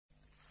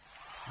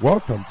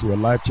Welcome to a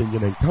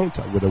life-changing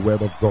encounter with the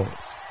Word of God,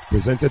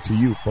 presented to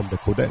you from the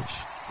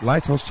Kodesh,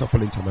 Lighthouse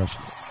Chapel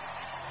International.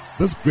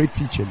 This great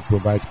teaching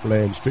provides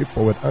clear and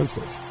straightforward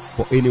answers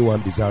for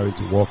anyone desiring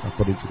to walk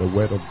according to the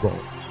Word of God.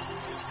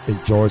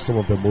 Enjoy some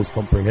of the most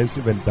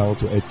comprehensive and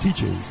down-to-earth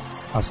teachings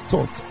as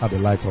taught at the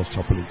Lighthouse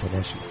Chapel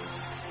International.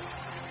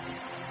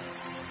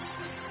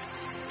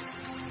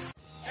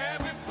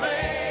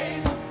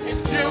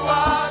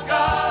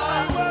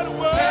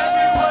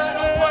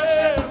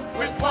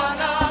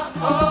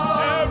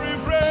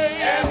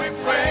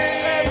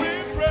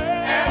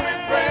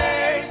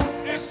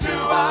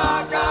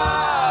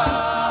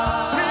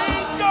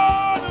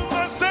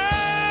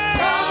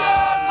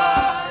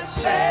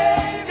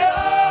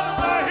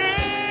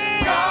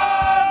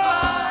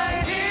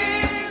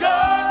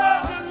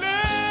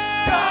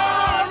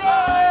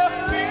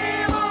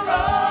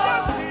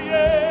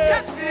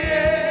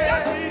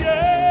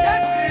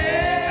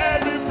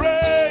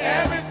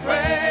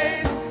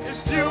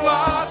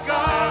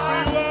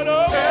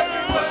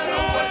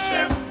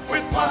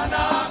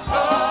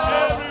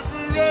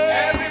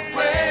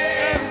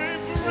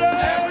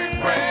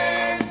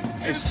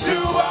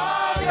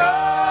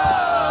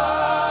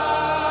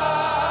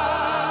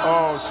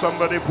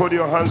 Somebody put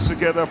your hands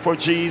together for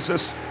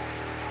Jesus.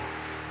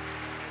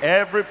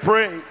 Every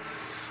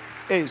praise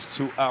is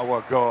to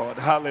our God.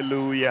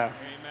 Hallelujah.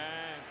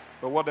 Amen.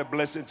 But what a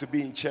blessing to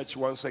be in church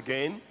once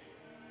again.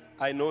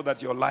 I know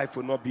that your life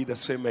will not be the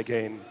same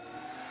again.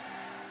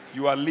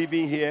 You are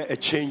leaving here a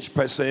changed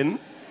person.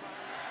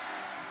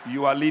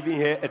 You are leaving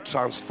here a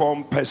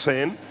transformed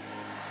person.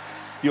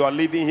 You are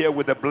leaving here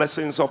with the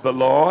blessings of the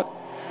Lord.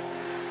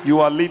 You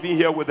are leaving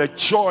here with the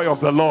joy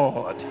of the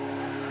Lord.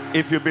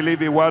 If you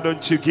believe it, why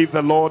don't you give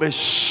the Lord a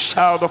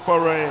shout of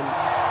praise?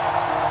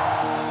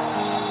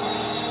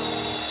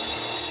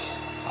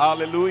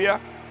 Hallelujah.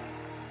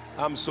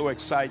 I'm so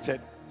excited.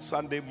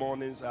 Sunday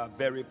mornings are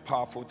very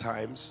powerful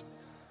times.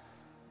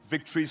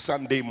 Victory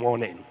Sunday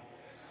morning.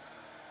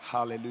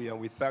 Hallelujah.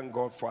 We thank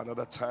God for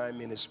another time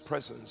in His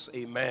presence.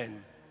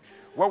 Amen.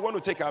 Well, I want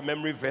to take our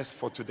memory verse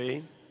for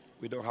today.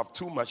 We don't have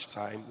too much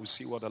time. We'll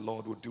see what the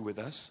Lord will do with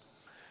us.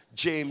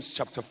 James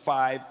chapter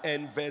 5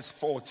 and verse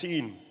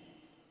 14.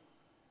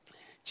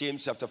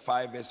 James chapter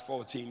 5 verse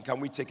 14. Can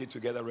we take it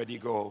together? Ready,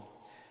 go.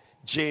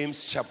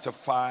 James chapter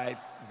 5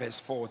 verse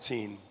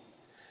 14.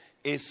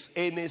 Is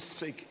any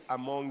sick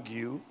among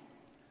you?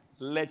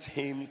 Let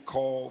him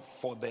call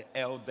for the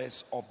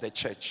elders of the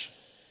church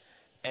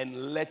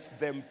and let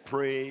them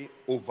pray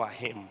over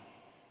him,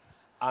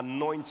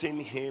 anointing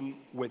him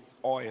with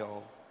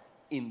oil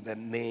in the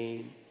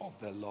name of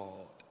the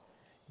Lord.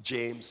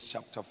 James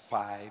chapter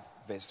 5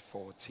 verse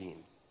 14.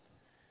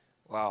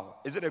 Wow.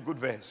 Is it a good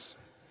verse?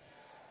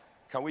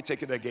 Can we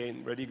take it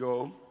again? Ready,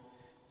 go.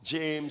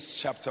 James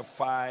chapter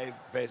 5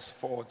 verse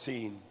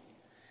 14.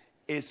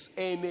 Is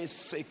any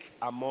sick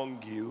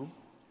among you?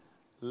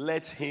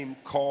 Let him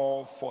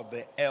call for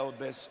the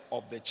elders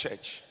of the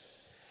church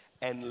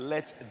and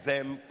let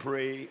them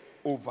pray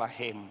over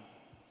him,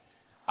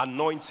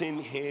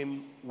 anointing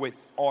him with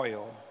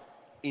oil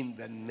in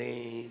the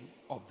name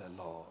of the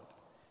Lord.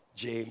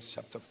 James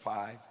chapter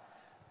 5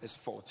 verse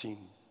 14.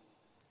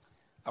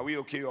 Are we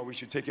okay, or we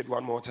should take it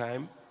one more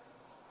time?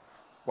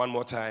 One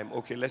more time.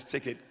 Okay, let's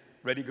take it.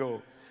 Ready,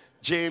 go.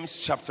 James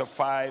chapter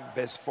 5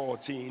 verse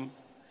 14.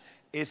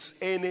 Is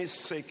any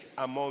sick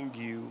among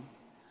you?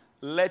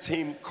 Let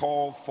him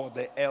call for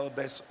the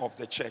elders of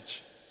the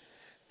church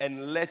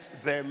and let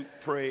them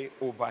pray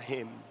over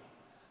him,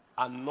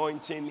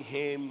 anointing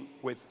him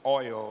with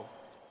oil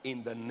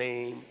in the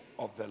name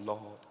of the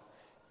Lord.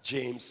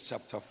 James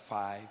chapter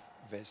 5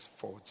 verse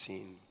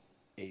 14.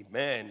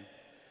 Amen.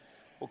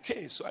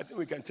 Okay, so I think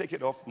we can take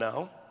it off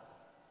now.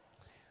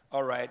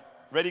 All right.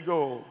 Ready,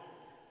 go.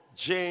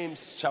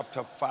 James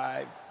chapter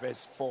 5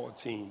 verse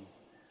 14.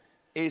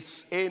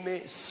 Is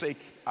any sick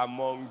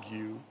among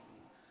you?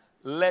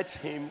 Let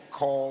him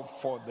call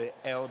for the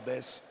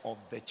elders of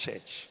the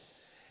church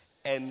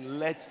and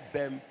let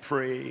them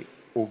pray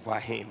over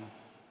him,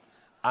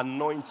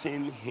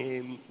 anointing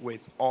him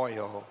with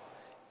oil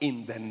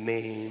in the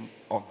name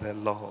of the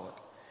Lord.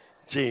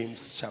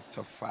 James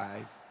chapter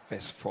 5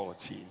 verse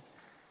 14.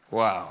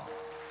 Wow.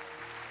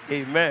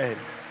 Amen.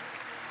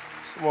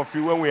 Some of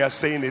you, when we are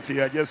saying it,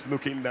 you are just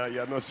looking down, you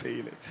are not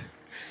saying it.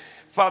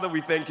 Father, we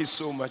thank you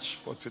so much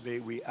for today.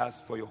 We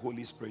ask for your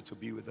Holy Spirit to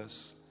be with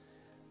us.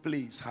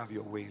 Please have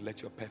your way.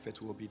 Let your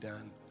perfect will be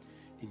done.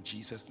 In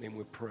Jesus' name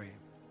we pray.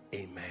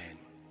 Amen.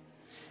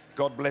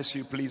 God bless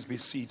you. Please be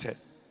seated.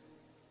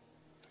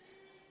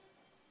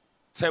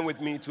 Turn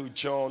with me to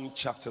John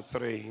chapter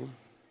 3.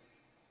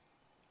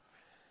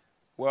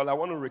 Well, I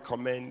want to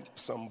recommend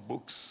some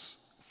books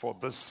for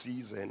this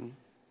season.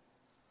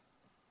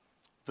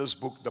 This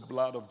book, The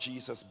Blood of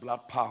Jesus,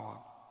 Blood Power,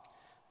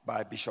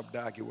 by Bishop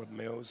Dag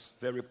Heward-Mills.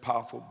 Very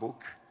powerful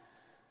book.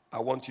 I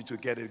want you to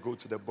get it. Go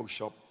to the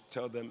bookshop.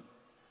 Tell them,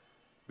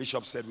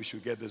 Bishop said we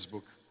should get this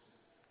book.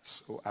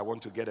 So I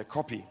want to get a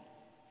copy.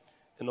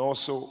 And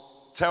also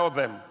tell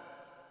them,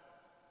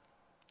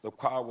 the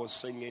choir was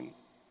singing,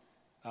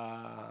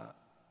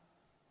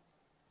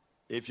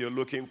 If you're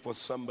looking for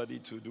somebody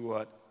to do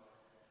what?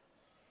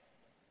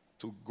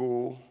 To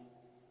go,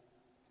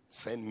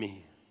 send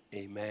me.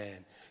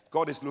 Amen.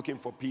 God is looking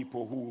for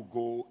people who will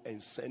go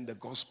and send the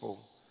gospel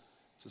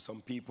to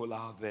some people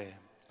out there.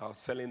 I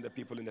was telling the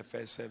people in the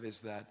first service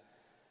that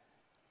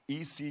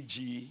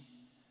ECG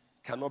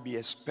cannot be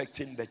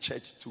expecting the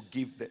church to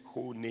give the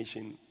whole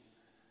nation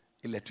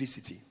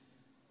electricity.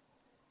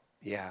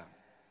 Yeah.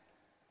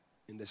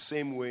 In the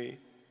same way,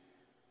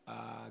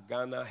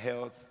 Ghana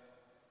Health,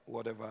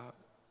 whatever,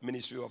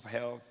 Ministry of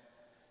Health,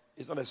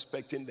 is not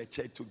expecting the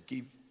church to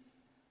give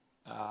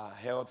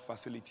health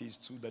facilities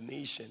to the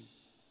nation,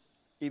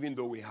 even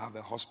though we have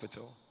a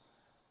hospital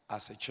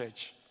as a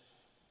church.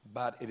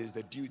 But it is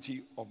the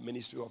duty of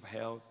Ministry of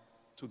Health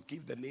to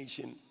give the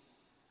nation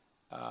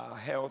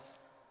health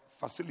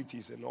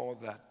facilities and all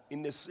that.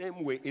 In the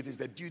same way, it is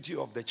the duty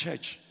of the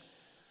church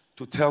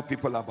to tell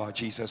people about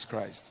Jesus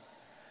Christ.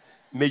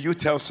 May you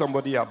tell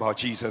somebody about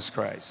Jesus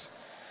Christ.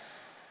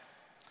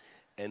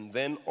 And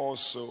then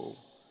also,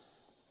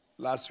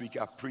 last week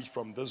I preached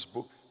from this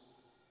book,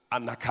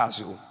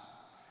 Anakazo,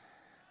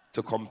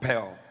 to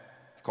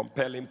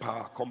compelling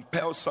power.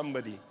 Compel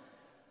somebody.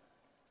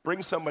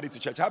 Bring somebody to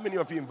church. How many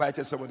of you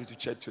invited somebody to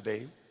church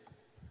today?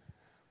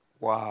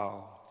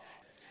 Wow.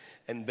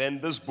 And then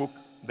this book,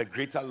 The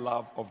Greater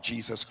Love of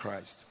Jesus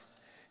Christ.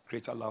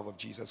 Greater Love of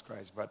Jesus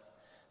Christ. But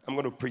I'm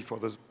going to preach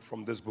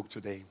from this book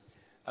today.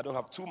 I don't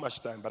have too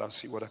much time, but I'll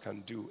see what I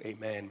can do.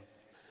 Amen.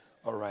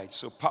 All right.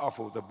 So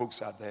powerful. The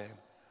books are there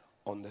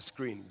on the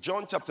screen.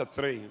 John chapter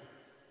 3.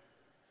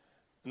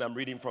 And I'm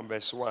reading from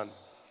verse 1.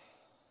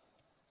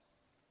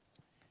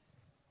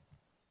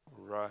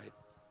 Right.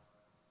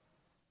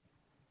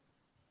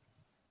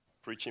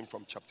 Preaching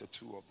from chapter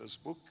 2 of this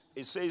book.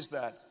 It says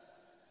that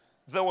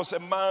there was a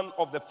man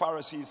of the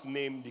Pharisees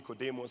named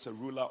Nicodemus, a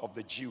ruler of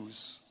the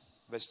Jews.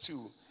 Verse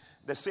 2.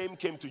 The same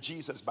came to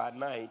Jesus by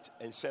night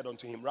and said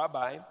unto him,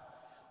 Rabbi,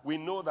 we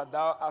know that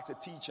thou art a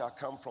teacher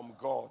come from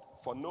God,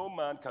 for no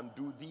man can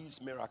do these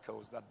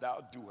miracles that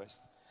thou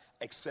doest,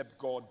 except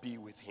God be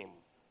with him.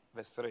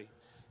 Verse 3.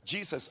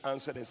 Jesus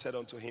answered and said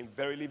unto him,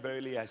 Verily,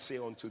 verily, I say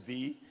unto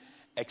thee,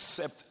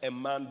 except a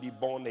man be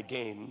born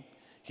again,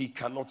 he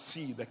cannot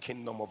see the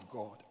kingdom of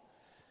God.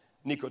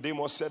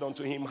 Nicodemus said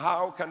unto him,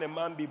 How can a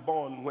man be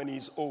born when he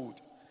is old?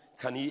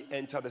 Can he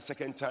enter the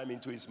second time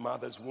into his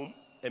mother's womb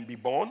and be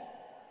born?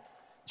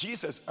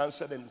 Jesus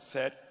answered and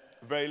said,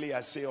 Verily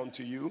I say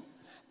unto you,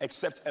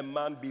 except a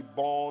man be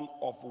born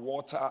of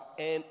water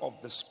and of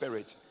the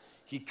Spirit,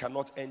 he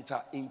cannot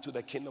enter into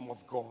the kingdom of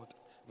God.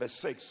 Verse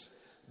 6,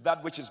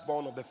 that which is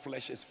born of the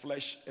flesh is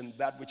flesh, and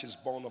that which is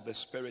born of the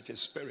Spirit is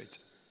spirit.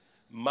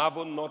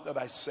 Marvel not that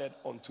I said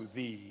unto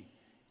thee,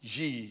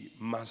 ye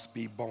must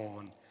be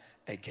born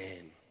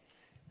again.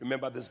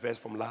 Remember this verse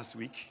from last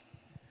week?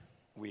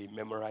 We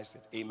memorized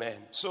it. Amen.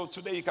 So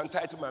today you can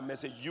title my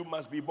message, You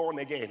Must Be Born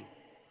Again.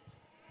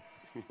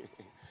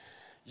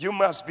 You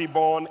must be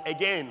born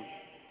again.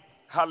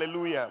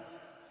 Hallelujah.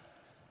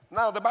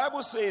 Now the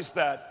Bible says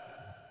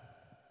that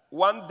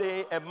one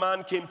day a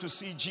man came to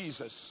see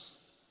Jesus,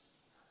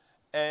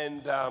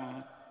 and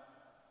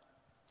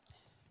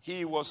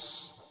he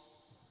was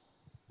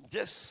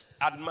just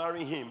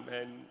admiring him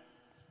and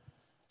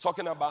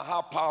talking about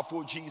how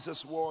powerful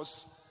Jesus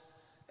was,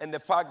 and the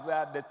fact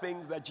that the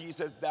things that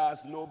Jesus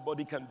does,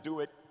 nobody can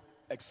do it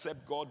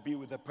except God be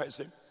with the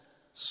person.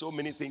 So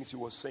many things he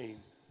was saying.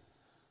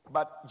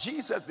 But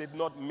Jesus did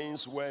not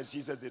mince words.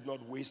 Jesus did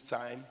not waste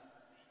time.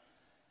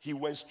 He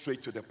went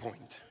straight to the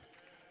point.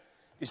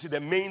 You see,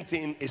 the main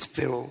thing is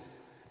still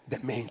the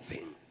main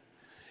thing.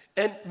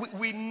 And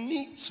we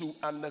need to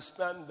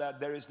understand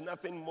that there is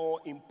nothing more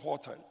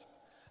important.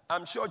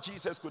 I'm sure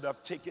Jesus could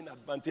have taken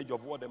advantage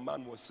of what the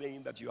man was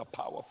saying, that you are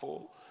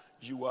powerful,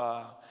 you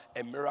are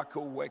a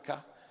miracle worker,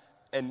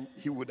 and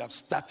he would have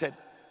started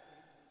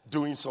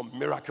doing some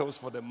miracles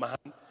for the man.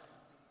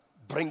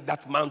 Bring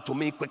that man to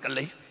me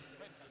quickly.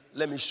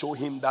 Let me show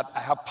him that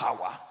I have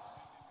power.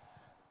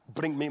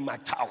 Bring me my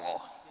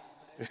towel.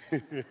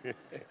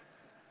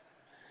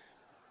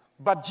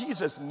 But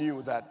Jesus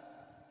knew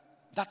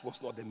that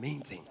was not the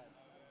main thing.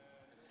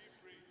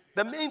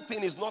 The main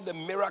thing is not the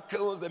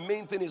miracles. The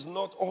main thing is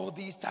not all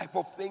these type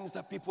of things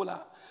that people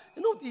are.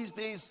 These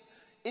days,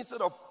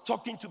 instead of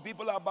talking to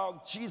people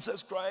about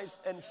Jesus Christ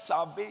and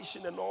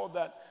salvation and all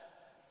that,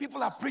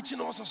 people are preaching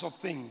all sorts of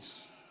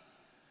things.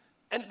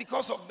 And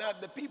because of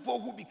that, the people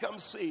who become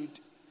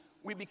saved,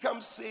 we become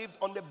saved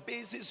on the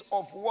basis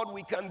of what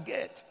we can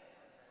get.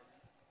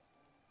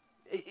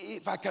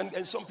 If I can,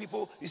 and some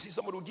people, you see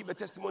somebody will give a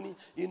testimony,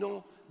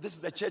 this is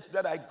the church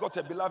that I got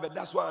a beloved,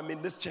 that's why I'm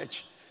in this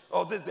church.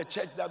 Or this is the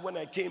church that when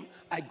I came,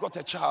 I got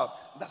a child.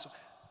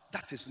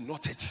 That is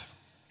not it.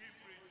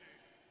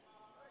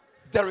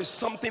 There is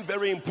something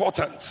very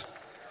important.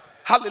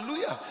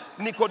 Hallelujah.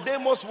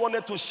 Nicodemus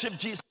wanted to shift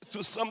Jesus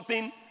to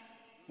something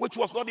which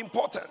was not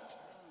important.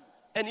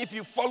 And if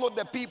you follow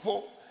the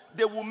people,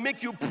 they will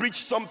make you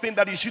preach something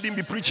that you shouldn't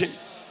be preaching.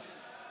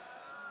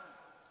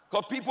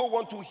 Because people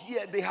want to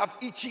hear, they have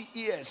itchy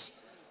ears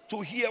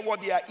to hear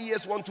what their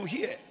ears want to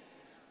hear.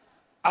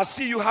 I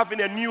see you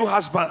having a new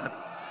husband.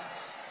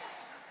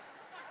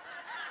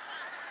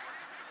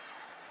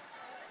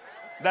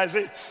 That's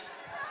it.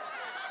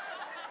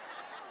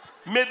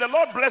 May the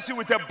Lord bless you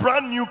with a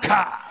brand new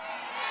car.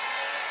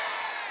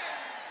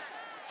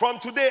 From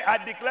today,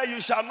 I declare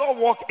you shall not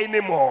walk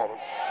anymore.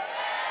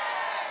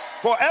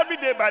 For every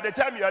day, by the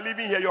time you are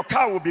leaving here, your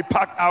car will be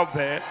parked out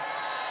there.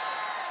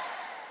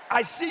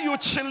 I see you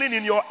chilling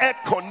in your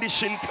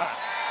air-conditioned car.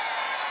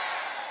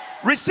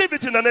 Receive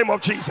it in the name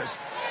of Jesus.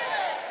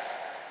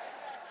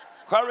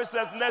 Corey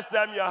says next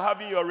time you are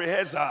having your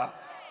rehearsal,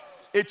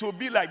 it will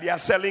be like they are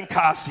selling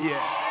cars here.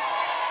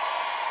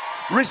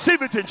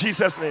 Receive it in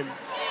Jesus' name.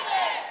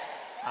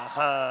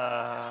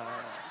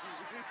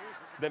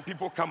 Then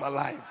people come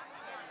alive.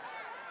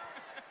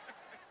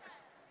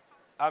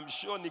 I'm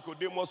sure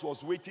Nicodemus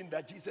was waiting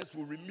that Jesus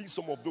will release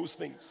some of those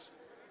things.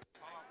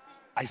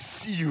 I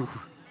see you.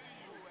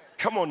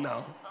 Come on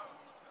now.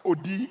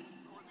 Odi.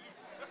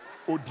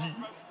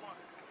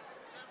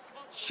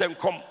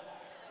 Shenkom.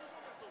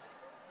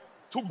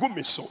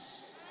 Tugumeso.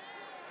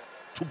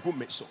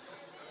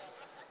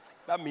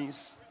 That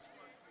means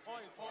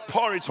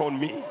pour it on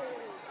me.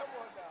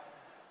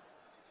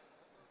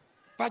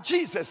 But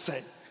Jesus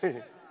said,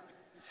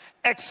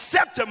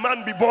 except a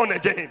man be born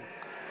again.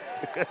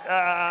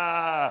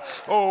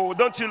 Oh,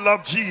 don't you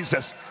love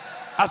Jesus?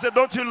 I said,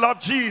 don't you love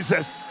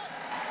Jesus?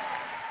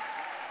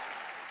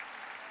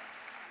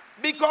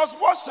 Because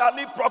what shall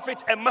it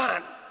profit a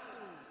man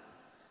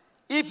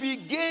if he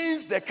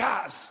gains the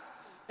cars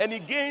and he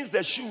gains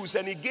the shoes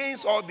and he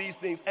gains all these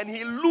things and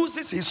he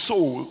loses his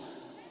soul?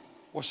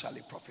 What shall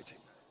it profit him?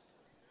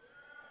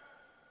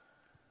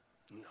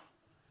 No.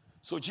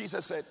 So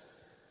Jesus said,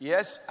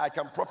 yes, I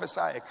can prophesy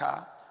a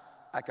car,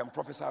 I can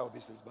prophesy all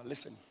these things, but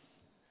listen,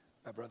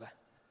 my brother,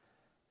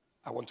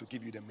 I want to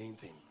give you the main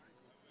thing.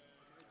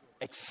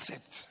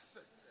 Except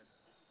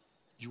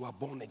you are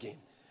born again.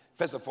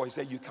 First of all, he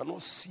said you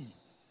cannot see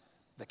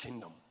the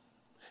kingdom.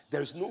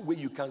 There is no way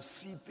you can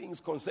see things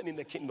concerning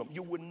the kingdom.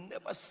 You will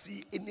never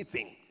see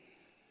anything.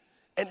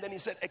 And then he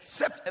said,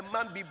 except a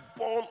man be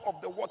born of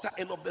the water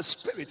and of the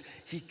spirit,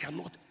 he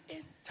cannot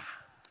enter.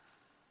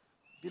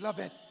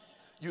 Beloved,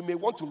 you may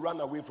want to run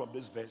away from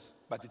this verse,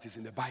 but it is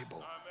in the Bible.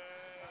 Amen.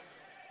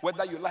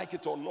 Whether you like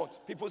it or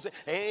not. People say,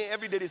 hey,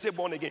 every day they say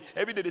born again.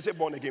 Every day they say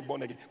born again,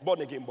 born again,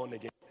 born again, born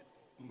again.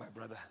 My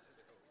brother,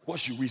 what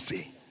should we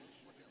say?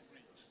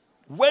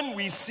 When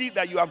we see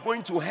that you are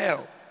going to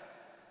hell,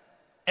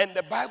 and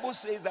the Bible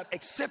says that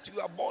except you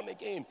are born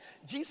again,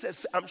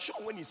 Jesus, I'm sure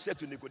when he said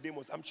to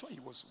Nicodemus, I'm sure he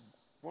was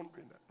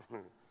wondering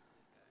that.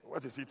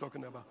 What is he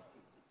talking about?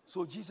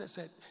 So Jesus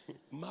said,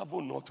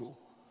 marvel not.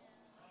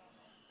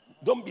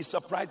 Don't be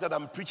surprised that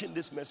I'm preaching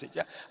this message.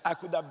 Yeah, I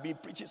could have been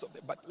preaching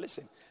something, but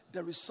listen,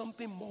 there is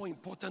something more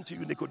important to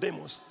you,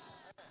 Nicodemus,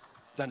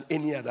 than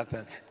any other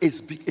thing.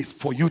 It's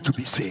for you to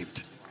be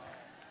saved.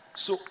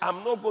 So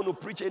I'm not going to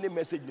preach any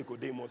message,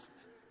 Nicodemus,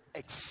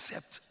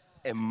 except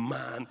a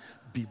man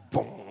be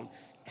born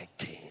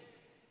again.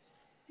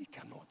 He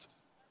cannot.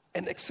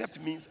 And accept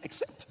means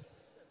accept.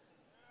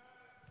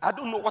 I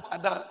don't know what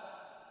other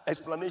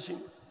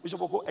explanation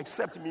Bishop Oko,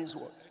 accept means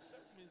what?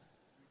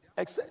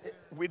 Accept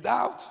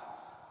without,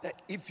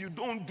 if you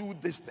don't do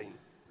this thing,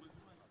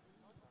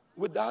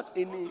 without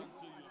any,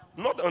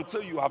 not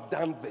until you have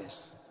done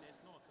this,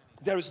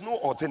 there is no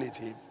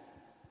alternative.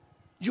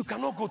 You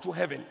cannot go to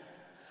heaven.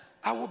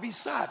 I will be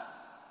sad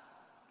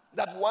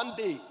that one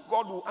day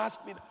God will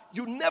ask me,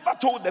 you never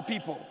told the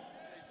people.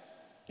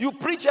 You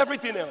preach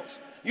everything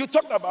else. You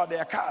talked about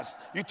their cars.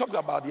 You talked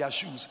about their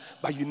shoes.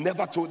 But you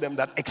never told them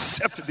that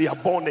except they are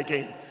born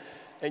again.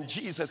 And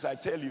Jesus, I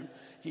tell you,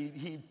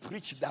 he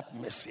preached that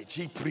message.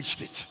 He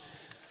preached it.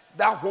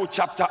 That whole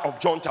chapter of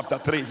John chapter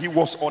 3, he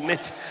was on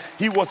it.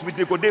 He was with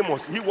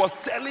Nicodemus. He was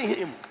telling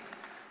him.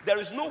 There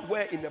is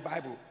nowhere in the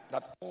Bible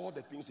that all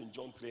the things in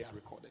John 3 are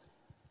recorded.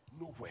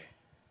 Nowhere.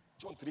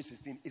 John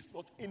 3:16 is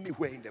not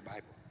anywhere in the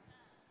Bible.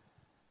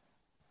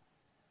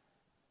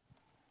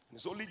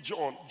 It's only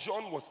John.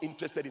 John was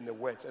interested in the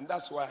words, and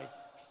that's why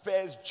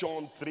 1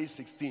 John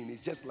 3:16 is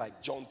just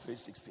like John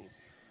 3:16.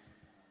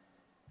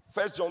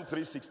 1 John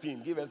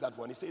 3:16, give us that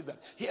one. He says that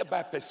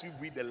hereby perceive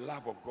we the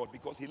love of God,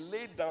 because he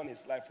laid down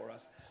his life for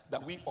us,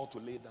 that we ought to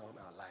lay down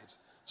our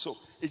lives. So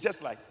it's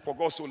just like, for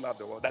God so loved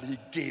the world that he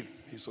gave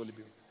his only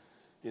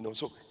begotten.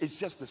 So it's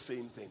just the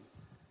same thing.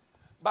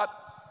 But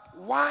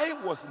why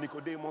was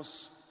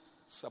Nicodemus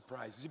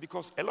surprised? Is it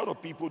because a lot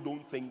of people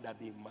don't think that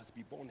they must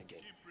be born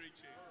again?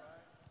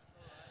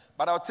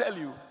 But I'll tell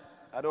you,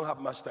 I don't have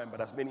much time,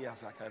 but as many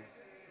as I can.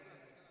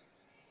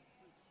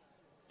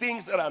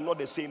 Things that are not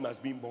the same as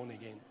being born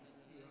again.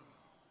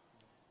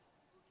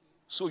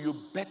 So you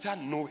better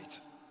know it.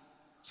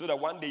 So that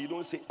one day you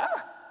don't say,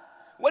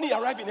 when you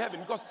arrive in heaven,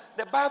 because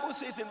the Bible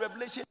says in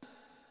Revelation,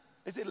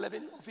 is it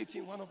 11 or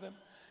 15, one of them?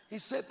 He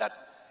said that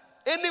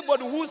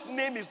anybody whose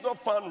name is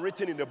not found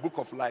written in the book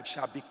of life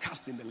shall be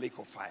cast in the lake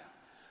of fire.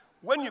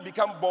 When you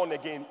become born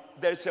again,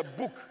 there's a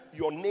book,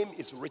 your name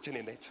is written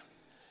in it.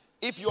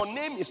 If your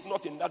name is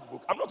not in that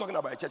book, I'm not talking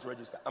about a church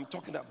register, I'm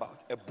talking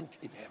about a book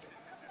in heaven.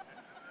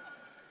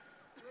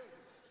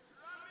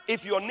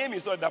 If your name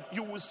is not that,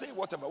 you will say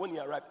whatever when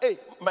you arrive. Hey,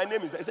 my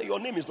name is there. I say, your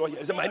name is not here.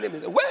 I say, my name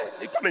is there. Where?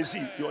 You come and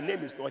see. Your name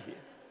is not here.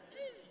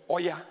 Oh,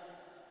 yeah.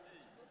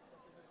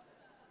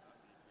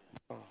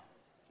 No.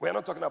 We're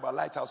not talking about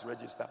Lighthouse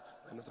Register.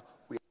 We're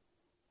talking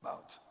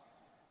about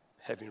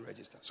Heaven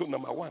Register. So,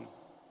 number one,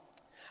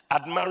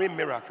 admiring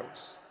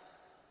miracles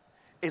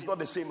is not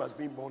the same as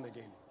being born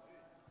again.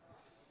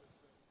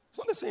 It's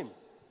not the same.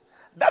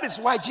 That is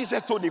why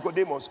Jesus told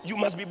Nicodemus, you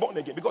must be born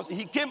again, because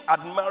he came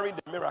admiring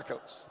the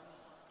miracles.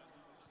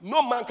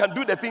 No man can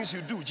do the things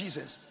you do,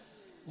 Jesus.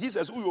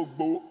 Jesus, who you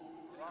go?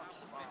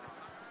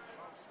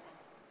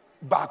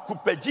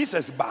 Bakupe,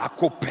 Jesus,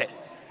 Bakupe.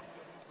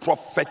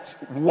 Prophet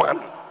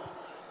one.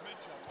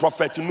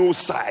 Prophet no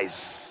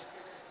size.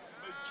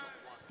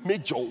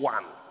 Major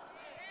one.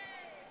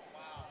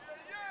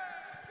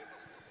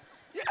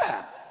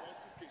 Yeah.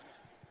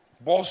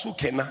 Bosu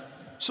Kena.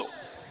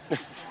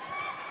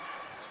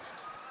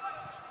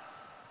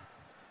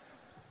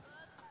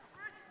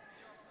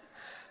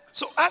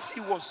 So as he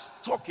was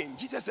talking,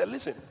 Jesus said,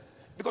 listen,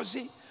 because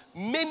see,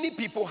 many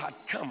people had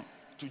come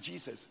to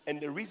Jesus, and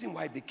the reason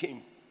why they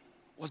came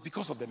was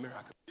because of the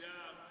miracles.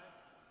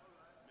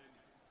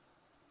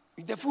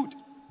 The food.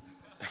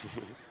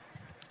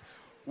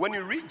 When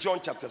you read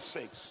John chapter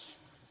 6,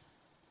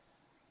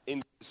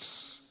 in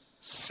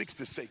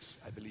 66,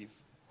 I believe,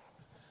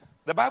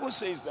 the Bible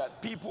says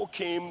that people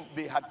came,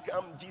 they had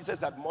come, Jesus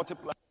had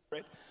multiplied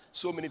bread,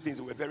 so many things,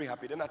 they were very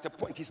happy. Then at a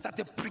point, he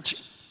started preaching.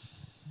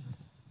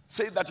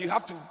 Say that you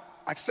have to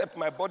accept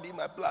my body,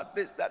 my blood,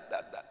 this,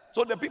 that.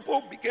 So the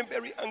people became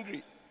very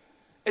angry.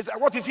 It's like,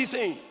 what is he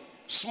saying?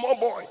 Small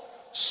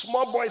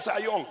boys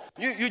are young.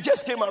 You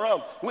just came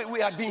around.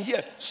 We had been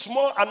here.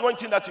 Small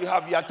anointing that you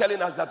have, you are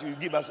telling us that you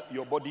give us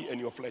your body and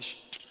your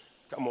flesh.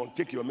 Come on,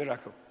 take your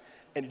miracle.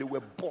 And they were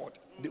bored.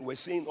 They were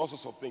saying all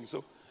sorts of things.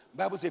 So the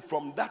Bible says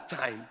from that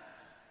time,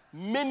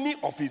 many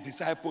of his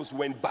disciples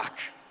went back.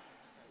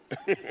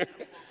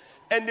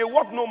 And they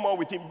walked no more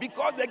with him,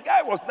 because the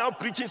guy was now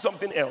preaching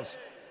something else.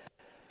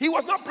 He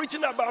was not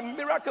preaching about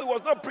miracle. He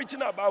was not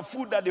preaching about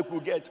food that they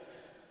could get.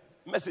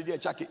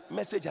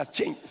 Message has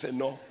changed. He said,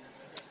 no,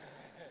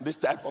 this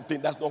type of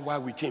thing, that's not why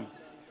we came.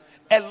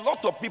 A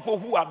lot of people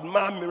who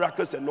admire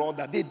miracles and all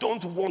that, they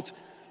don't want.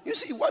 You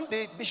see, one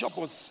day Bishop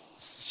was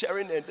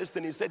sharing this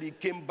thing. He said he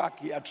came back,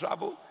 he had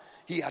traveled,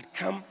 he had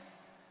come.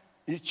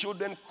 His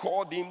children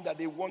called him that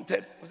they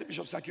wanted, was it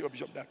Bishop Saki or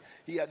Bishop Dak?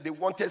 They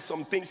wanted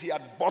some things he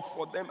had bought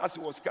for them as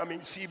he was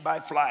coming, see by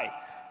fly.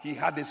 He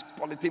had his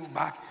polythene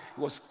bag.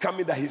 He was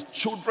coming that his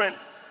children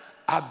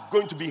are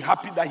going to be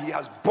happy that he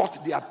has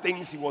bought their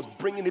things. He was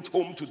bringing it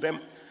home to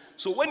them.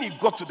 So when he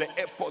got to the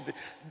airport,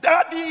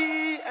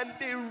 Daddy, and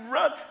they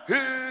ran.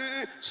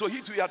 Hey. So he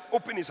had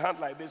opened his hand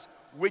like this,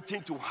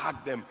 waiting to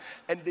hug them.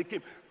 And they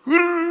came,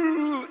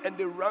 and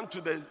they ran to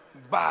the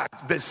bag,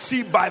 the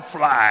see by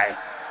fly.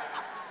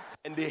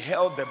 And they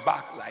held the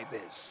bag like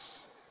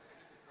this.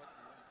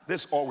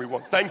 This is all we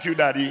want. Thank you,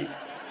 Daddy.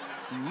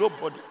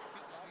 Nobody.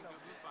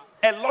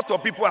 A lot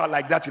of people are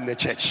like that in the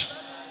church.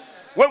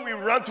 When we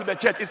run to the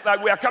church, it's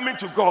like we are coming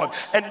to God.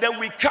 And then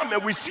we come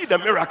and we see the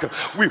miracle.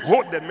 We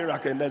hold the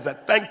miracle. And there's a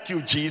thank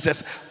you,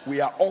 Jesus.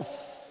 We are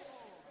off.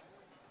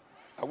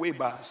 Away,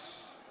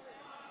 bus.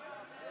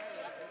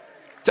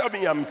 Tell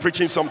me I'm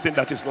preaching something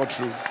that is not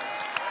true.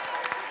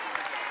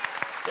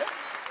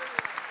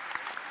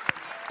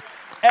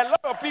 A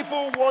lot of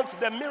people want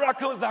the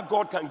miracles that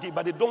God can give,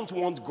 but they don't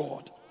want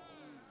God.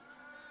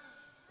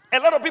 A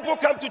lot of people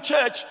come to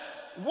church,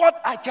 what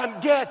I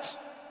can get,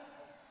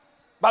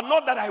 but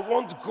not that I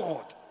want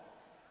God.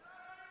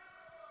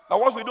 But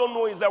what we don't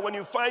know is that when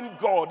you find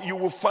God, you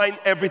will find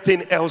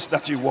everything else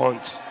that you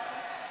want.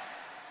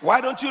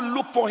 Why don't you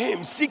look for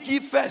him? Seek ye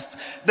first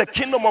the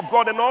kingdom of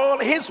God and all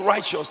his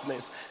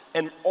righteousness,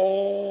 and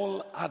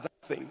all other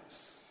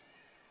things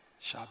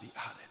shall be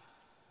added.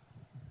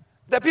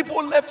 The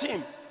people left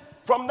him.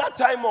 From that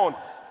time on,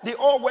 they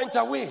all went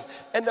away.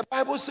 And the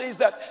Bible says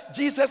that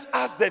Jesus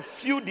asked the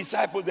few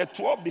disciples, the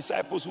 12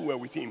 disciples who were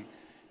with him,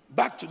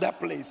 back to that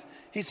place.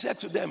 He said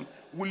to them,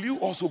 will you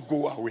also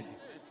go away?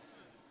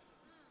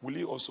 Will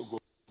you also go?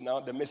 Now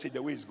the message,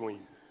 the way it's going.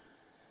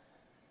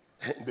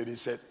 And then they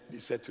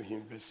said to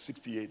him, verse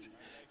 68,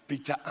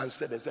 Peter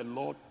answered and said,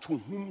 Lord, to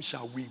whom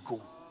shall we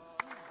go?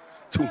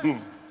 To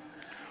whom?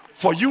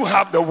 For you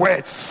have the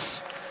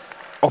words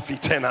of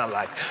eternal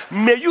life.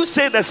 May you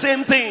say the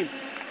same thing,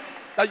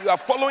 that you are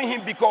following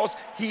him because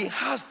he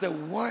has the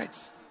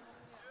words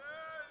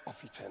of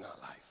eternal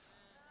life.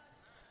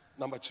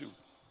 Number 2,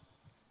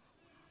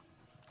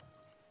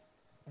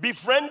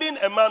 befriending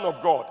a man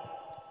of God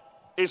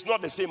is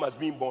not the same as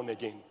being born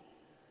again.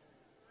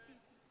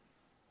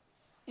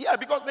 Yeah,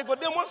 because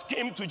Nicodemus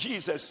came to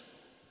Jesus.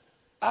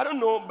 I don't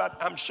know, but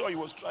I'm sure he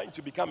was trying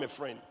to become a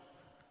friend.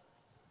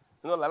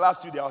 You know, the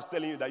last Tuesday I was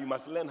telling you that you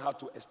must learn how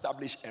to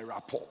establish a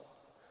rapport.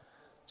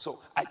 So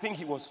I think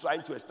he was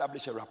trying to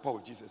establish a rapport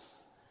with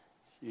Jesus.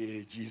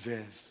 Yeah,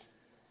 Jesus,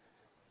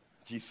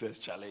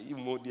 Charlie, you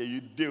know,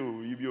 you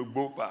do, you be a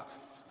bopa.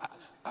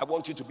 I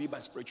want you to be my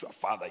spiritual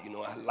father. You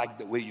know, I like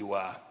the way you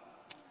are.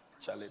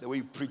 Charlie, the way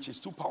you preach is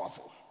too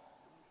powerful.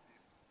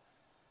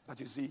 But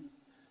you see,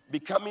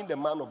 becoming the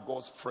man of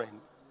God's friend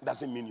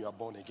doesn't mean you are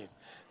born again.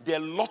 There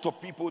are a lot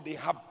of people, they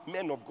have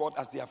men of God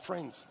as their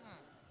friends.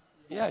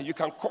 Yeah, you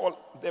can call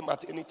them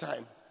at any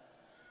time.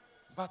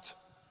 But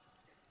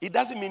it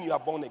doesn't mean you are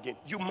born again.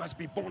 You must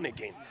be born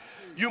again.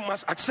 You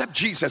must accept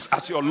Jesus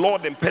as your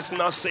Lord and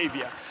personal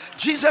Savior.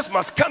 Jesus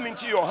must come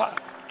into your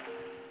heart.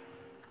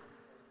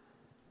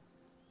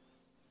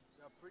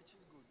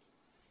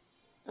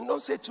 And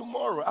don't say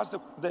tomorrow, as the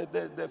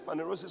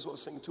Phanerosis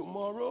was saying,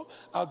 tomorrow,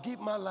 I'll give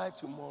my life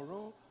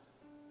tomorrow.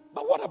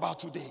 But what about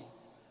today?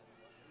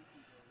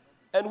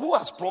 And who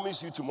has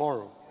promised you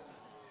tomorrow?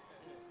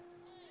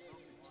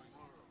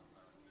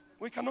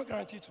 We cannot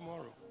guarantee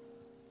tomorrow.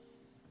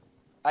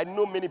 I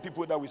know many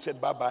people that we said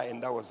bye-bye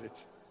and that was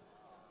it.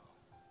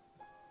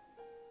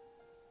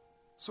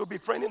 So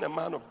befriending a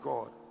man of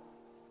God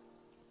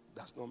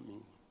does not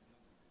mean.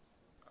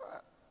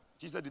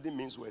 Jesus didn't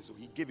mean so, so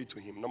he gave it to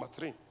him. Number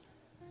 3,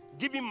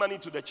 giving money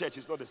to the church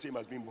is not the same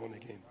as being born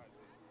again.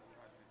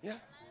 Yeah.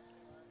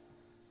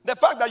 The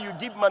fact that you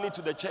give money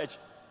to the church,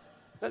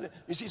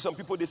 you see some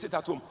people, they sit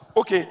at home,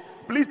 okay,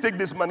 please take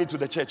this money to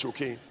the church,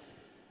 okay,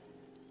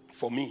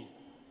 for me.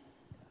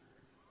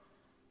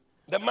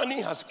 The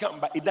money has come,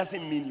 but it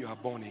doesn't mean you are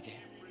born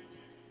again.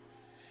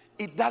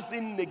 It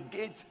doesn't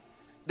negate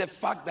the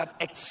fact that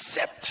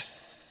except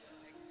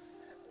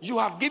you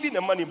have given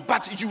the money,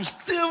 but you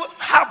still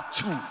have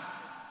to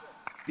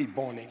be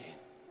born again.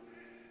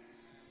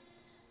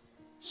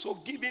 So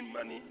giving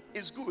money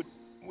is good.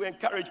 We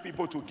encourage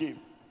people to give,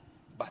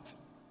 but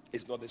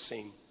it's not the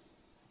same.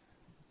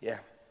 Yeah.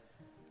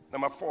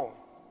 Number 4,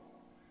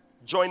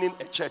 joining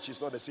a church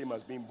is not the same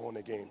as being born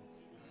again.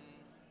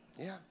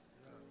 Yeah.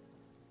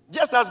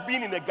 Just as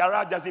being in a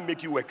garage doesn't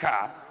make you a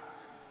car,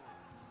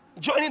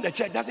 joining the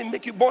church doesn't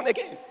make you born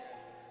again.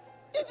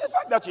 The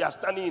fact that you are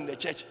standing in the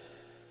church,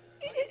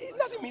 it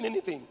doesn't mean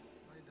anything.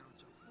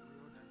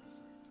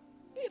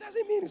 It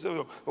doesn't mean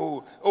so.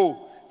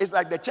 It's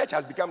like the church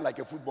has become like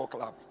a football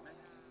club.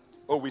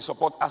 Oh, we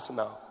support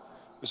Arsenal.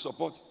 We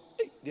support.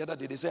 The other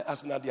day they said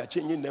Arsenal, they are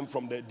changing them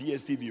from the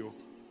DSTV.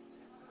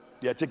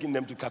 They are taking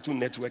them to Cartoon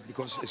Network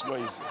because it's not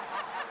easy.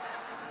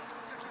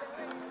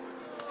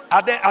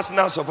 Are there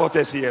Arsenal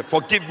supporters here?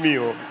 Forgive me,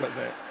 because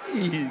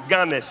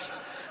Ghanaians.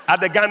 Are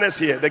the Ghanaians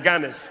here? The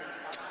Ghanaians.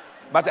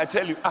 But I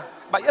tell you,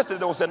 but yesterday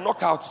there was a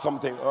knockout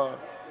something.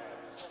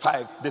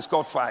 5. They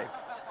scored 5.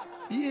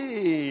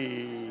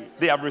 Yay.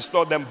 They have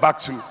restored them back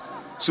to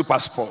Super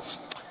Sports.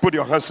 Put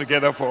your hands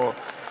together for...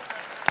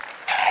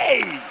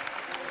 Hey!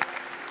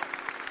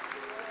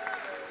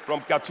 From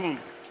Cartoon.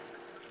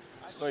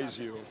 It's not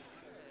easy.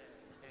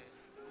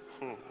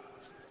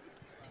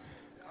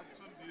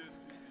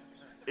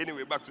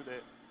 Anyway, back to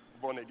the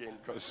born again,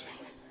 because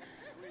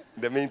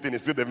the main thing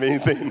is still the main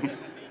thing.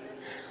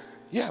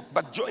 Yeah,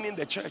 but joining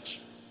the church.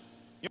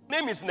 Your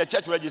name is in the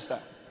church register,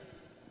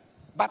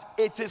 but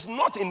it is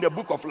not in the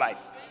book of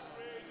life.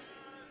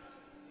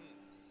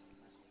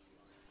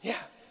 Yeah,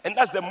 and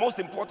that's the most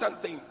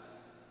important thing.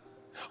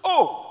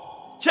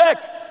 Oh, check.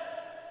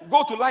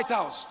 Go to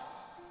Lighthouse.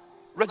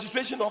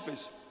 Registration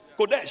office.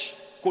 Kodesh.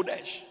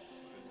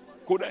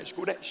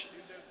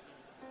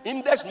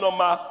 Index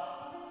number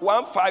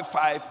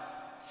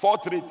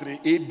 155433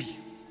 AB.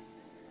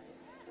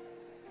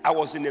 I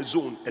was in a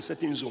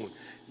certain zone.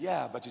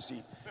 Yeah, but you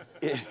see,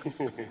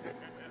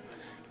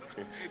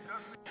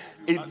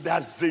 it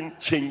doesn't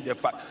change the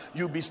fact.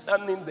 You'll be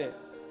standing there.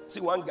 See,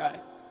 one guy,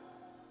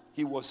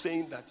 he was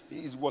saying that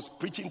he was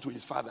preaching to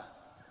his father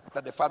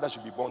that the father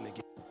should be born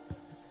again.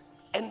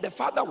 And the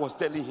father was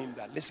telling him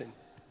that, listen,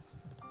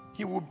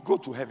 he would go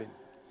to heaven.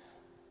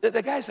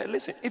 The guy said,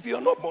 listen, if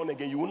you're not born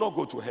again, you will not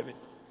go to heaven.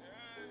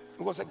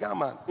 He was a Ghana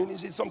man. And you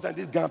see, sometimes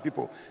these Ghana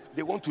people,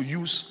 they want to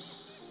use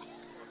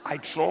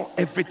Itron,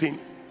 everything.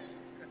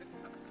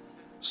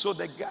 So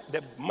the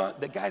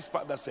guy's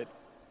father said,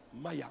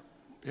 Maya,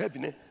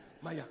 heaven,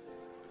 Maya.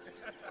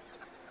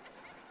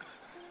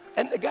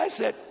 And the guy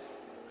said,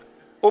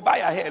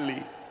 Obaya hell.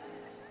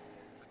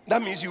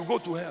 That means you go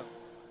to hell.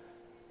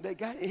 The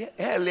guy,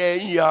 hell.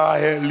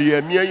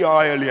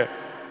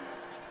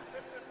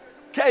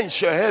 Can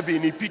share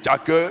heaven in Peter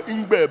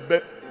in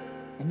bebe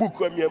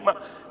book of me.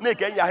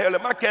 Make any hell,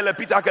 Makela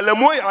Peter,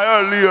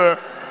 Lemoya earlier.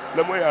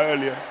 Lemoya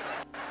earlier.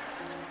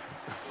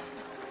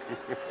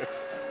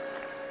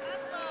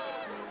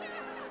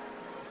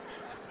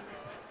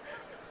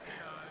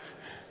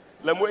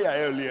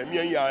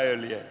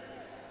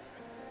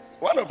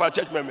 One of our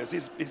church members,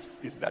 his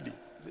daddy.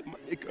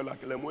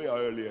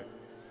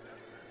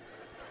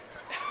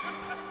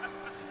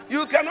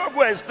 You cannot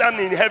go and stand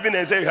in heaven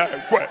and say,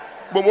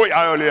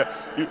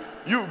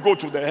 you go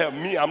to the hell.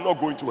 Me, I'm not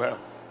going to hell.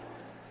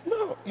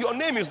 No, your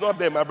name is not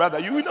there, my brother.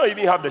 You will not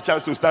even have the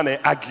chance to stand and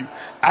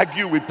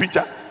argue with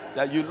Peter.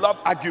 That you love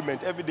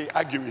argument every day,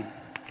 arguing.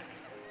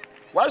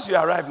 Once you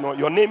arrive, no,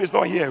 your name is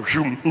not here.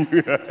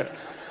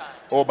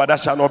 Oh, but that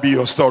shall not be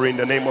your story in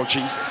the name of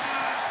Jesus.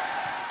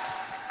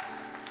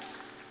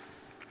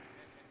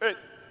 Hey.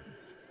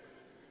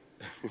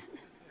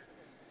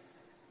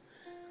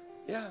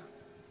 Yeah.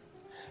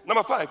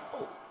 Number 5.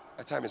 Oh,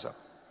 my time is up.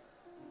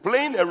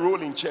 Playing a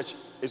role in church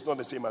is not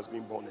the same as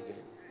being born again.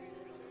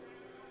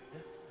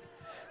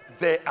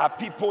 There are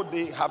people,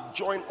 they have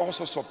joined all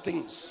sorts of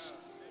things.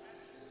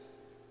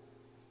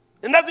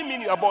 It doesn't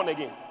mean you are born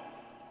again.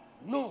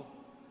 No.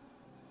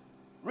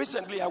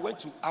 Recently, I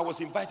was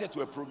invited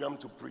to a program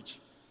to preach.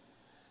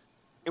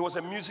 It was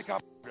a musical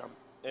program,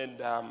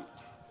 and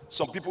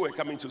some people were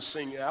coming to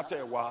sing. And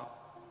after a while,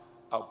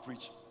 I'll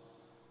preach.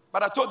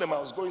 But I told them I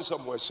was going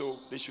somewhere, so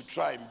they should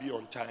try and be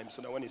on time.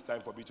 So that when it's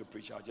time for me to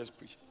preach, I'll just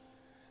preach.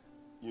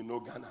 You know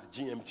Ghana,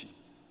 GMT,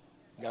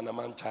 Ghana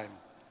man time.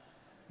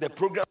 The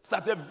program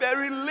started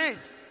very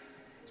late.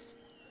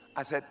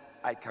 I said,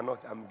 I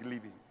cannot, I'm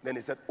leaving. Then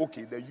he said,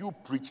 okay, then you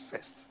preach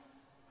first.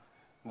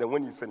 Then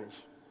when you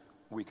finish,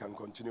 we can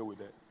continue with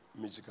the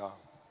musical.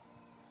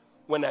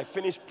 When I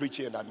finished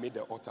preaching and I made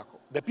the altar call,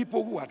 the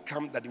people who had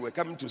come, that they were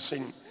coming to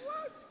sing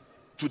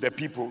to the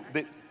people,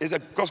 it's a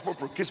gospel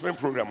Christmas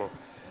program.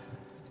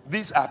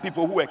 These are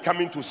people who were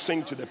coming to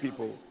sing to the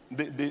people.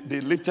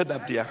 They lifted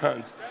up their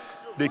hands.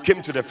 They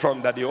came to the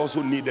front that they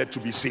also needed to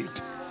be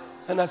saved.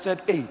 And I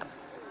said, hey,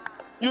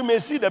 you may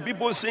see the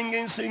people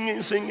singing,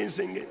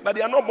 but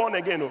they are not born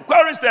again.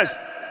 Choristers.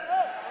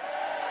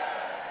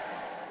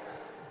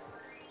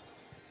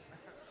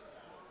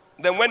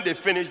 Then when they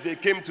finished, they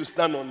came to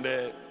stand on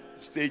the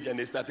stage and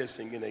they started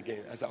singing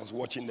again. As I was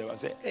watching them, I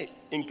said, hey,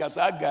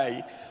 Nkasa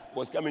guy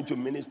was coming to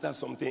minister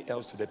something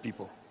else to the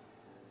people.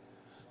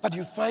 But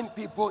you find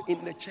people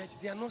in the church,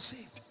 they are not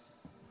saved.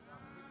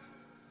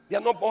 They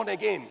are not born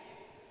again.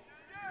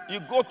 You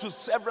go to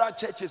several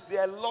churches, there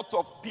are a lot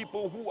of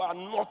people who are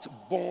not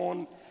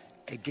born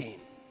again.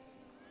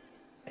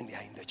 And they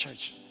are in the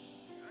church.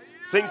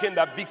 Thinking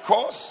that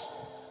because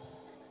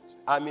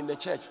I'm in the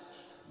church,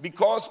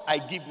 because I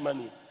give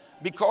money,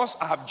 because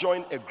I have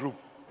joined a group,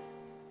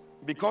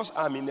 because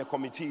I'm in a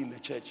committee in the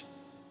church,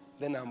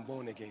 then I'm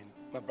born again.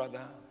 My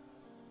brother,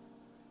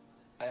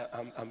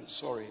 I'm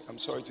sorry. I'm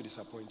sorry to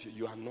disappoint you.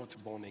 You are not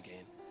born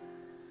again.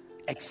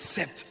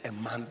 Except a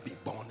man be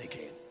born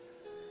again.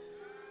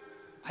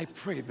 I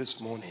pray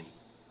this morning,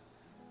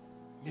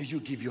 may you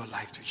give your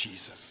life to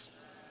Jesus.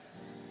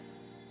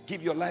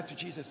 Give your life to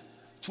Jesus.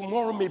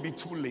 Tomorrow may be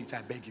too late,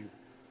 I beg you.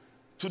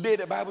 Today,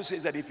 the Bible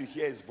says that if you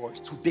hear his voice,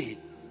 today,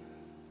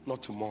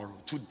 not tomorrow,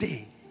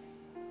 today,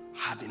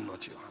 harden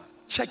not your heart.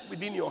 Check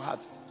within your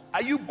heart.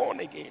 Are you born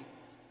again?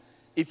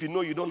 If you know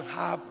you don't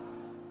have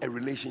a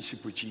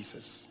relationship with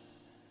Jesus,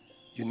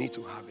 you need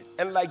to have it.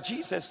 And like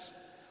Jesus,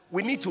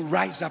 we need to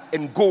rise up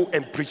and go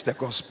and preach the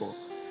gospel.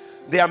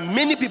 There are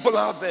many people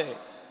out there.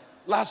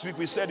 Last week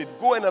we said it,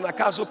 go and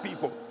Anakazo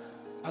people.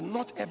 But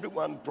not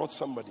everyone brought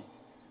somebody.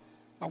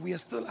 But we are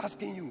still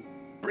asking you,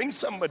 bring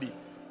somebody.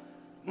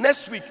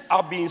 Next week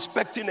I'll be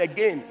inspecting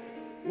again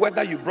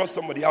whether you brought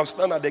somebody. I'll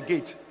stand at the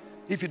gate.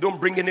 If you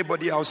don't bring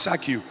anybody, I'll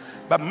sack you.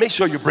 But make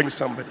sure you bring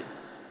somebody.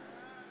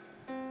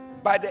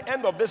 By the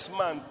end of this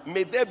month,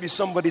 may there be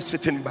somebody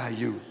sitting by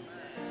you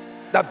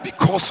that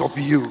because of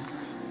you,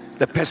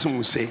 the person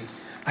will say,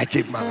 I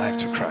gave my life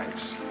to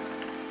Christ.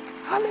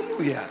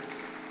 Hallelujah.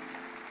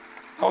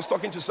 I was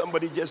talking to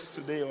somebody just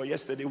today or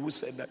yesterday who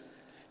said that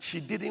she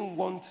didn't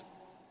want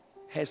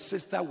her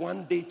sister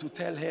one day to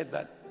tell her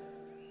that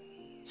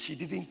she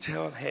didn't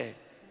tell her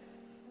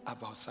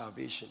about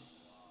salvation.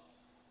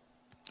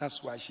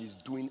 That's why she's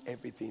doing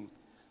everything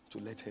to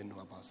let her know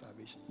about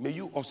salvation. May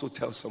you also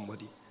tell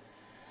somebody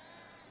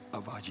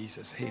about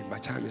Jesus. Hey, my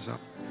time is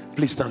up.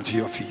 Please stand to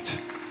your feet.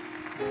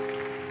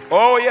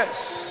 Oh,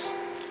 yes.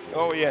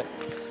 Oh,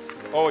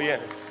 yes. Oh,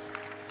 yes.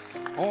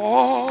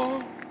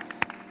 Oh,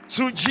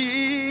 to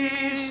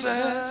Jesus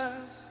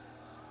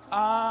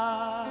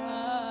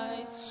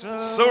I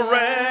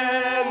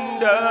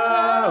surrender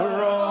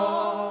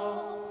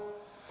all.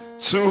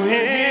 To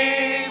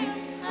him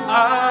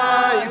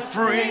I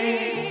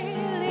freely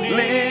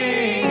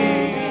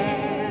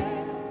give.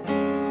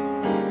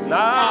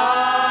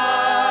 Now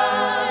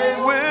I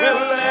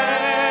will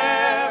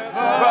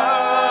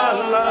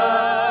ever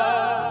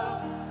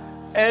love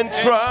and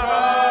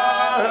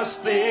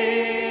trust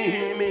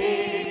in me.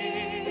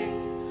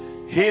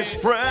 His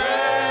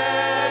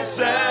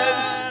presence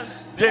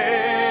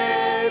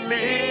daily.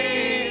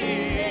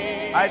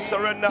 I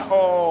surrender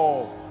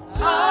all.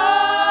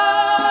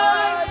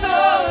 I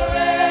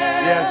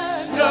surrender.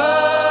 Yes.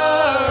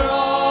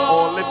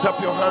 Oh, lift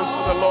up your hands to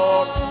the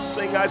Lord.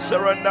 Sing, I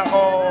surrender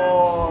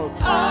all.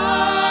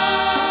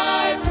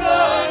 I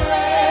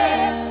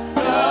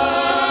surrender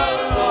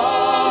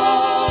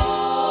all.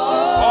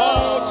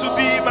 Oh, to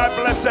thee, my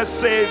blessed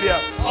Savior.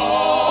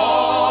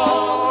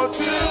 Oh,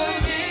 to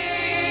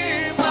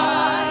thee,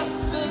 my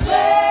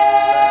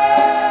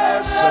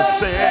blessed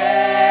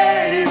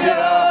Savior.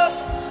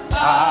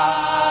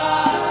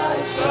 I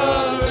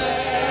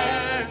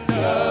surrender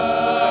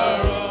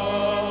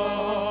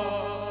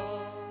all.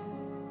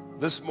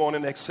 This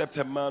morning, except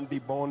a man be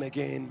born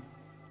again,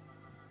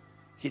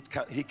 he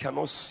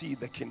cannot see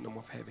the kingdom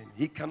of heaven.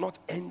 He cannot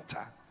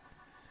enter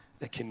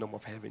the kingdom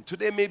of heaven.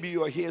 Today, maybe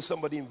you are here,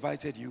 somebody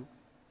invited you,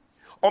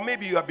 or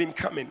maybe you have been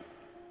coming,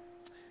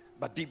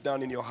 but deep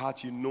down in your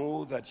heart, you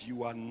know that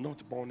you are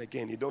not born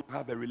again. You don't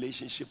have a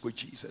relationship with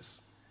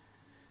Jesus.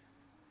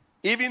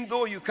 Even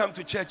though you come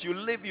to church, you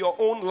live your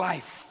own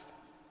life.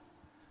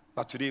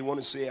 But today you want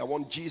to say, I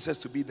want Jesus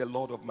to be the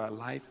Lord of my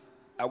life.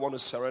 I want to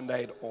surrender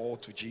it all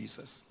to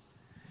Jesus.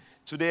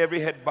 Today, every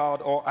head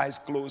bowed, all eyes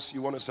closed,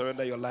 you want to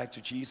surrender your life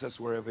to Jesus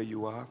wherever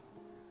you are.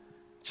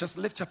 Just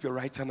lift up your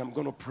right hand. I'm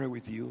going to pray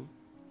with you.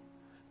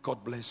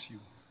 God bless you.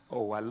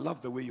 Oh, I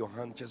love the way your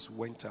hand just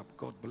went up.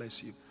 God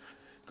bless you.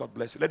 God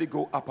bless you. Let it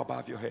go up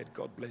above your head.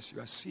 God bless you.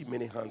 I see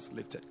many hands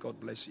lifted. God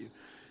bless you.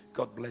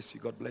 God bless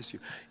you. God bless you.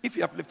 If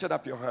you have lifted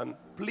up your hand,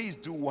 please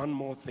do one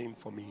more thing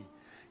for me.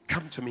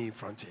 Come to me in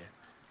front here.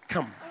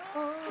 Come.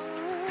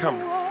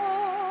 Come.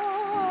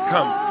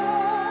 Come.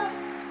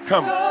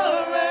 Come.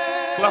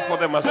 Clap for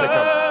them as they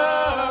come.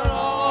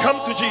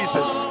 Come to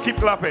Jesus. Keep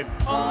clapping.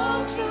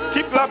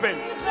 Keep clapping.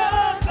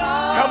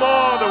 Come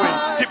all the way.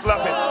 Keep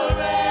clapping.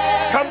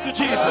 Come to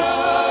Jesus.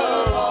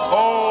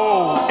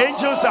 Oh,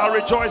 angels are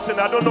rejoicing.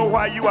 I don't know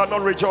why you are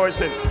not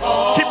rejoicing.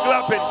 Keep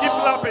clapping. Keep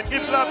clapping.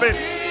 Keep clapping.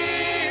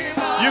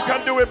 You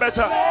can do it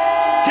better.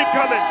 Keep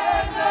coming.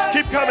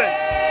 Keep coming.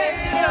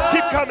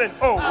 Keep coming.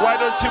 Oh, why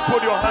don't you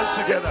put your hands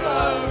together?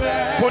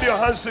 Put your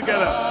hands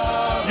together.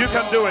 You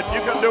can do it.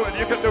 You can do it.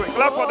 You can do it.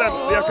 Clap for them.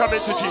 They are coming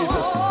to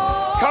Jesus.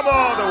 Come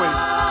all the way.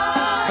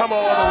 Come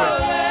all the way.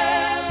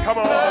 Come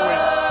all the way.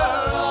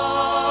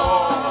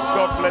 Oh,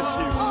 God bless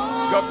you.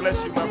 God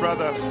bless you, my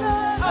brother.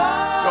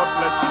 God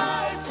bless you.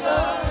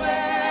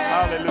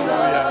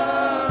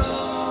 Hallelujah.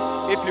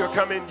 If you're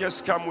coming,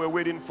 just come. We're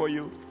waiting for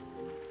you.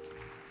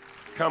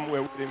 Come,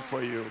 we're waiting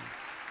for you.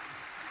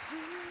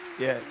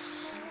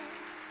 Yes.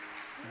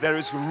 There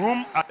is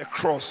room at the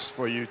cross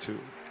for you to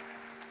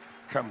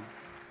come.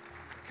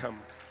 Come.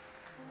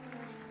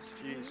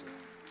 Jesus.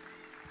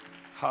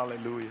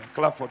 Hallelujah.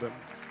 Clap for them.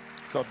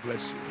 God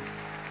bless you.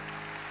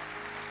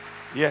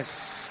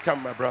 Yes.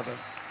 Come, my brother.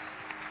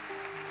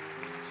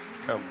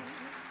 Come.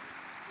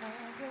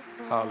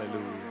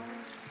 Hallelujah.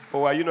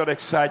 Oh, are you not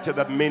excited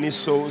that many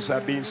souls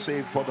are being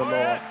saved for the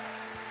Lord?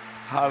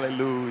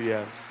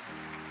 Hallelujah.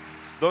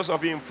 Those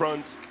of you in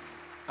front,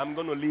 I'm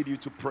going to lead you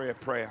to pray a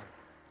prayer.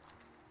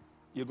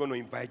 You're going to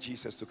invite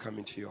Jesus to come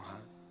into your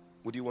heart.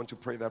 Would you want to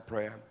pray that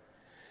prayer?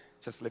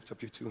 Just lift up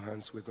your two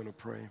hands. We're going to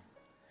pray.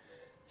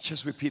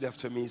 Just repeat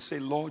after me. Say,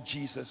 Lord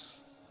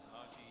Jesus,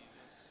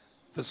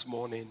 this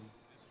morning,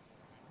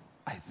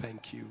 I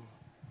thank you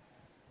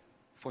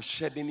for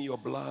shedding your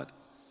blood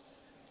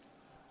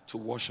to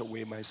wash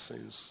away my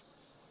sins.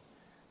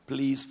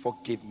 Please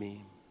forgive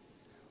me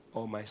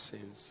all my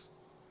sins.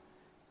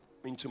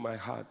 Into my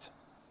heart,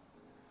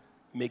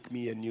 make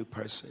me a new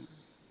person.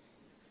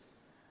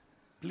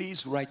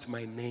 Please write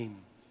my name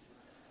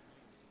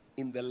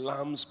in the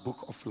Lamb's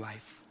Book of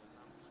Life.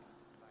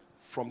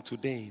 From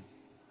today,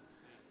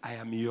 I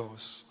am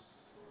yours,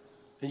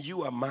 and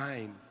you are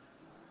mine.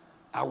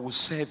 I will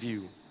serve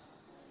you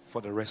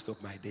for the rest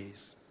of my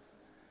days.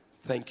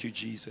 Thank you,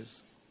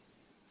 Jesus,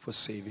 for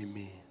saving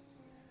me.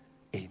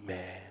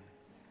 Amen.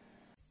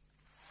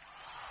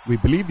 We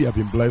believe you have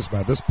been blessed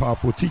by this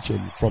powerful teaching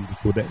from the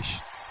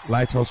Kodesh,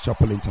 Lighthouse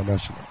Chapel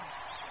International.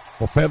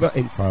 For further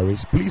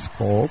inquiries, please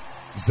call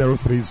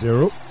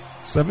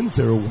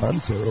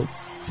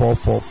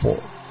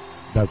 030-7010-444.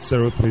 That's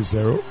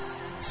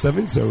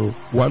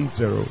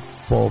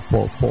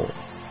 030-7010-444.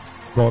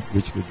 God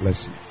richly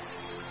bless you.